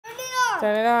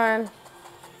Turn it on.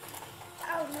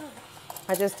 Oh, no.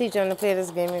 I just teach them to play this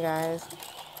game, you guys.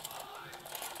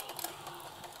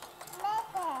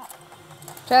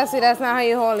 Chelsea, that's not how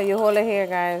you hold it. You hold it here,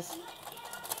 guys.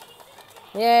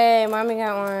 Yay, mommy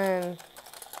got one.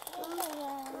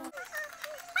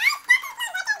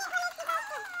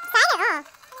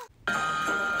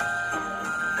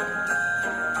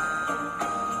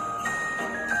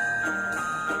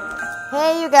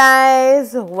 Hey you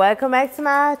guys, welcome back to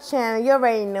my channel. You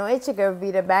already know it's your girl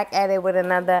Vita back at it with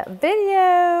another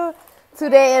video.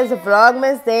 Today is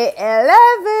Vlogmas Day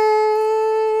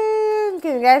 11.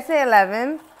 Can you guys say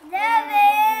 11?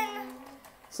 11.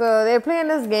 So they're playing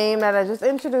this game that I just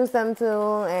introduced them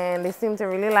to, and they seem to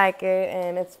really like it,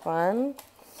 and it's fun.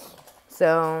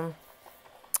 So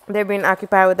they're being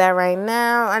occupied with that right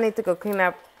now. I need to go clean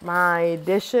up my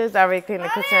dishes. I already cleaned the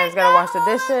kitchen. I just gotta wash the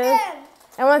dishes.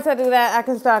 And once I do that, I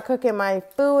can start cooking my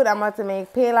food. I'm about to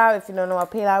make Pelau. If you don't know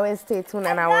what Pelau is, stay tuned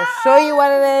and I will show you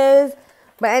what it is.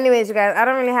 But anyways, you guys, I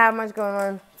don't really have much going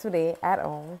on today at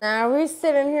all. Now we're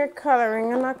sitting here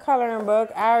coloring. I'm not coloring book.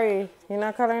 Ari, you're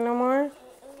not coloring no more?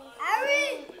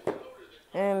 Ari!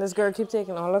 And this girl keeps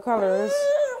taking all the colors.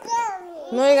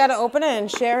 No, you gotta open it and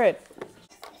share it.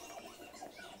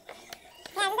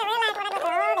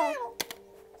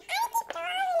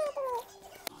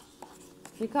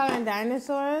 You coloring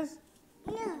dinosaurs?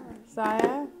 No.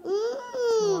 Saya?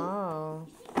 Oh.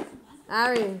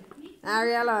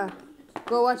 Ariella,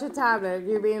 go watch your tablet.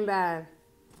 You're being bad.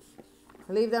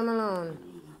 Leave them alone.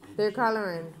 They're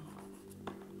coloring.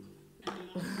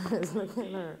 Look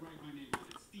at her.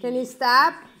 Can you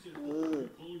stop?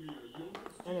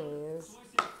 Anyways.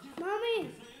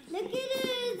 Mommy, look at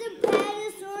it. The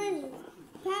dinosaurs.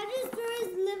 Dinosaurs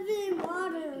live in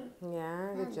water.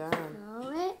 Yeah, good job.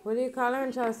 Know it? What are you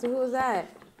coloring, Chelsea? Who's that?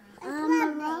 I'm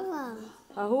a Bella.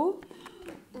 A who?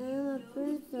 I'm a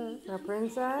princess. A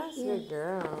princess? Good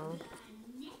girl.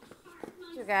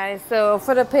 You guys, so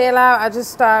for the Pelau, I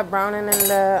just start browning in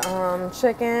the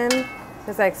chicken.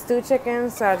 It's like stew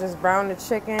chicken, so I just brown the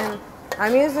chicken.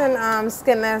 I'm using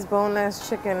skinless, boneless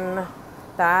chicken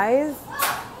thighs.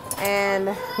 And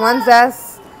once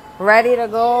that's ready to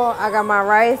go, I got my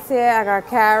rice here, I got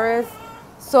carrots,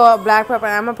 salt, black pepper,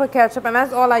 and I'm gonna put ketchup, and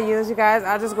that's all I use, you guys.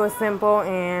 I just go simple,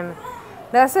 and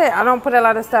that's it. I don't put a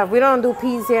lot of stuff. We don't do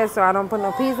peas here, so I don't put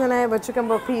no peas in it, but you can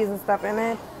put peas and stuff in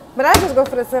it. But I just go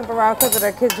for the simple route because of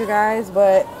the kids, you guys.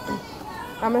 But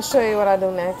I'm gonna show you what I do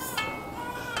next.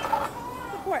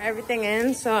 Pour everything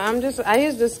in, so I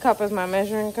use this cup as my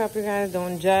measuring cup, you guys.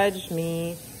 Don't judge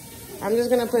me. I'm just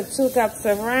gonna put 2 cups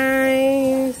of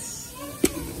rice.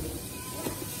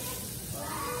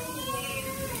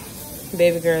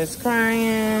 Baby girl is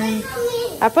crying.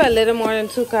 I put a little more than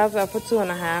 2 cups. I put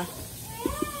 2.5.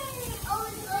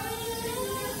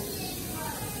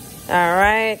 All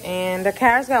right, and the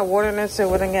carrots got water in it so it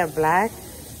wouldn't get black.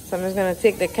 So I'm just gonna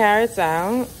take the carrots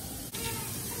out.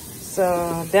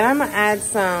 So then I'm gonna add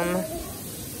some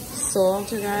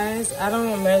salt, you guys. I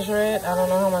don't measure it. I don't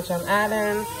know how much I'm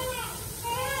adding.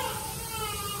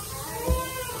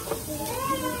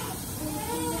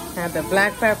 Add the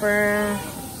black pepper.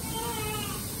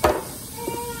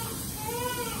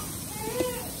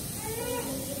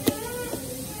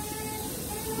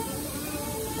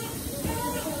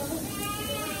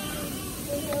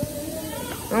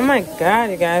 Oh my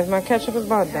god, you guys, my ketchup is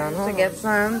about done. To get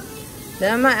some.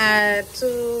 Then I'm gonna add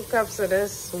 2 cups of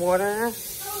this water.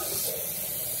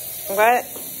 What?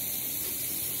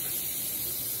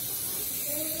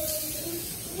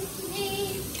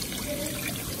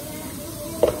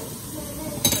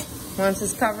 Once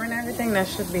it's covering everything, that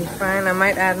should be fine. I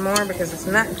might add more because it's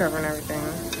not covering everything.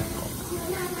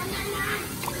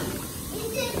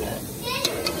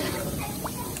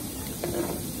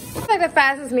 Like the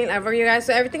fastest meal ever, you guys.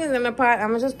 So everything is in the pot. I'm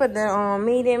gonna just put that on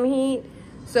medium heat.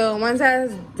 So once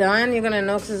that's done, you're gonna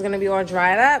know because it's gonna be all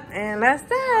dried up, and that's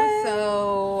that.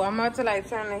 So I'm about to like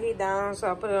turn the heat down, so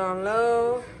I'll put it on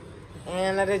low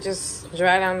and let it just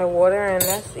dry down the water, and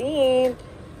that's it.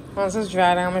 Once it's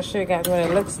dried down, I'm gonna show you guys what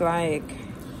it looks like. Okay,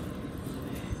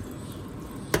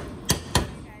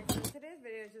 guys, so today's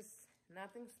video is just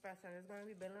nothing special. I'm just gonna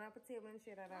be building up a table and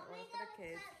shit that I ordered for the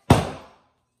kids.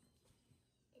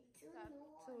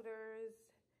 Tutors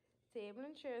table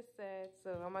and chair set. So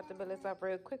I'm about to build this up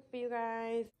real quick for you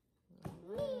guys.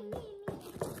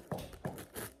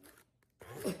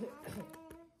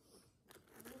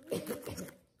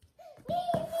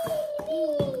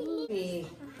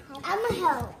 I'm gonna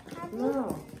help.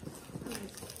 No.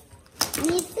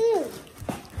 Me too.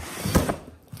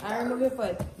 I remove your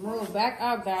foot. Move back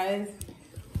up, guys.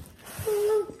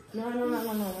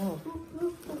 No.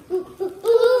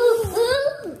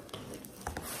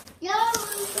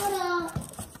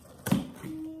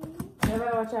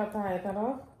 tired,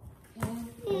 Taro?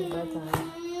 It's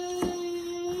bedtime.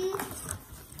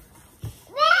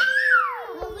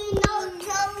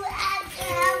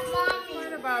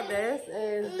 What about this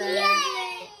is that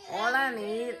all I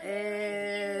need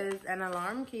is an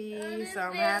alarm key, so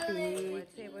I'm happy. My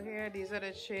table here, these are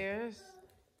the chairs,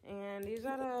 and these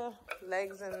are the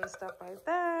legs and stuff like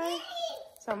that.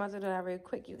 So I'm about to do that real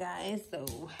quick, you guys.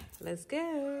 So let's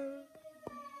go.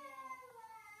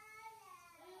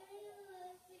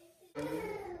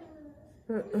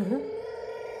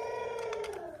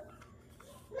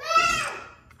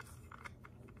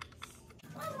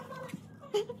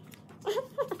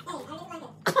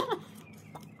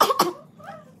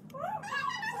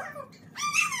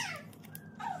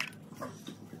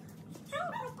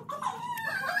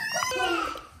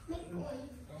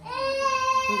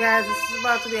 You guys, this is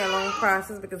about to be a long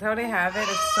process because how they have it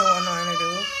is so annoying to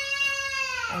do.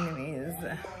 Anyways,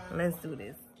 let's do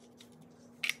this.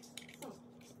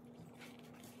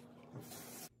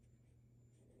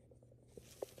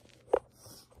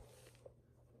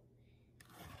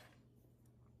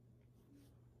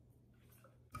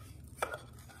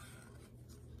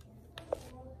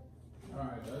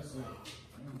 Alright, that's it.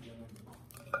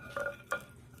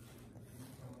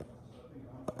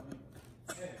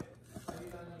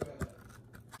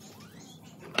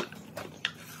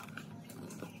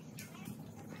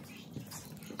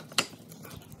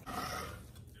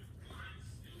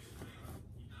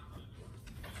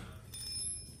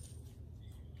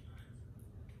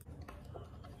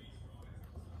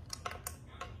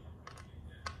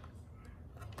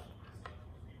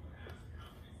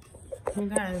 You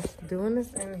guys, doing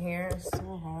this in here is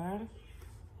so hard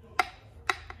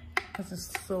because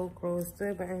it's so gross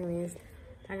there. But anyways,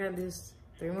 I got these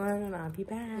 3 more and I'll be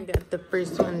back. We got the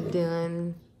first one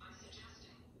done.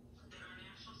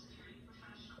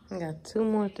 I got 2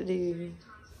 more to do.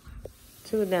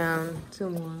 2 down, 2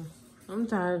 more. I'm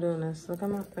tired of doing this. Look at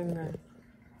my finger.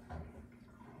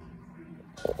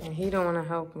 And he don't want to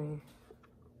help me.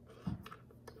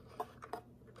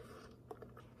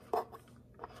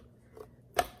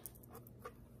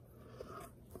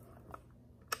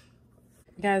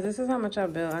 Guys, this is how much I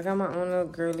built. I got my own little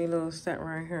girly little set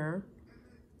right here.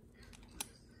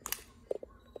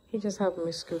 He just helped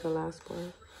me screw the last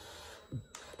one.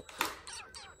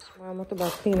 Well, I'm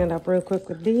about to clean it up real quick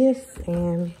with this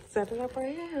and set it up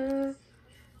right here.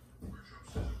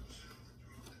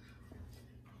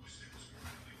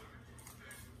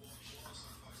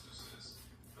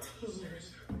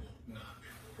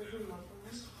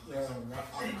 I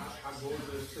go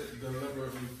to this shit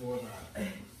deliberately for that.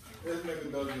 This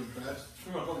nigga does the best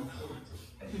Trump.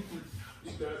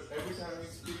 Every time he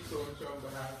speaks on Trump's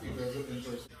behalf, he does it in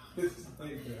person. This is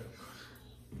like that.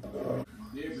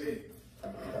 Yeah, big.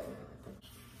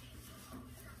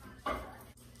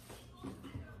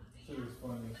 Shit is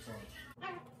funny as fuck.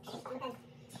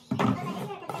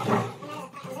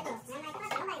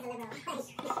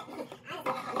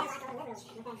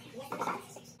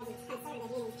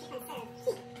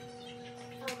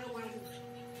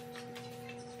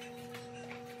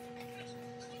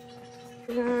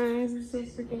 Guys, this is so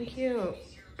freaking cute.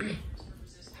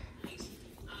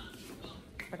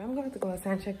 But I'm going to go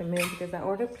outside and check the mail because I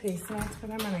ordered placemats for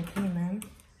them and I came in.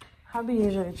 Hubby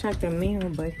usually checked the mail,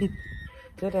 but he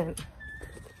didn't.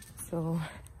 So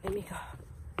let me go.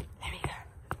 Let me go.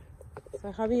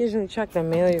 So hubby usually checked the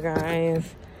mail, you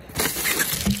guys.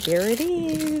 Here it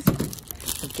is.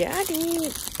 Got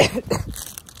it.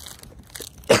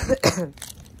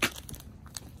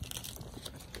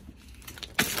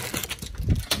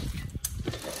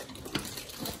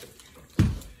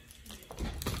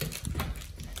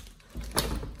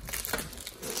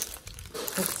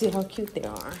 Let's see how cute they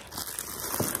are.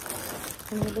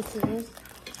 And the scissors.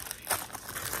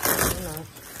 No.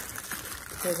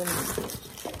 They're gonna...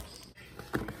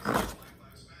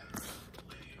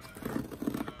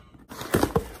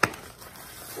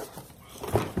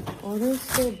 Oh, they're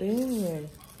so big.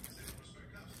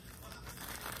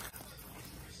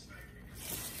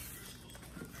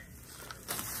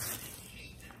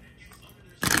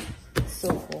 So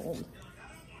cool.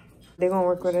 They're gonna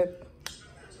work with it.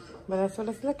 But that's what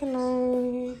it's looking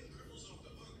like.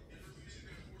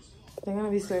 They're gonna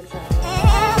be so excited.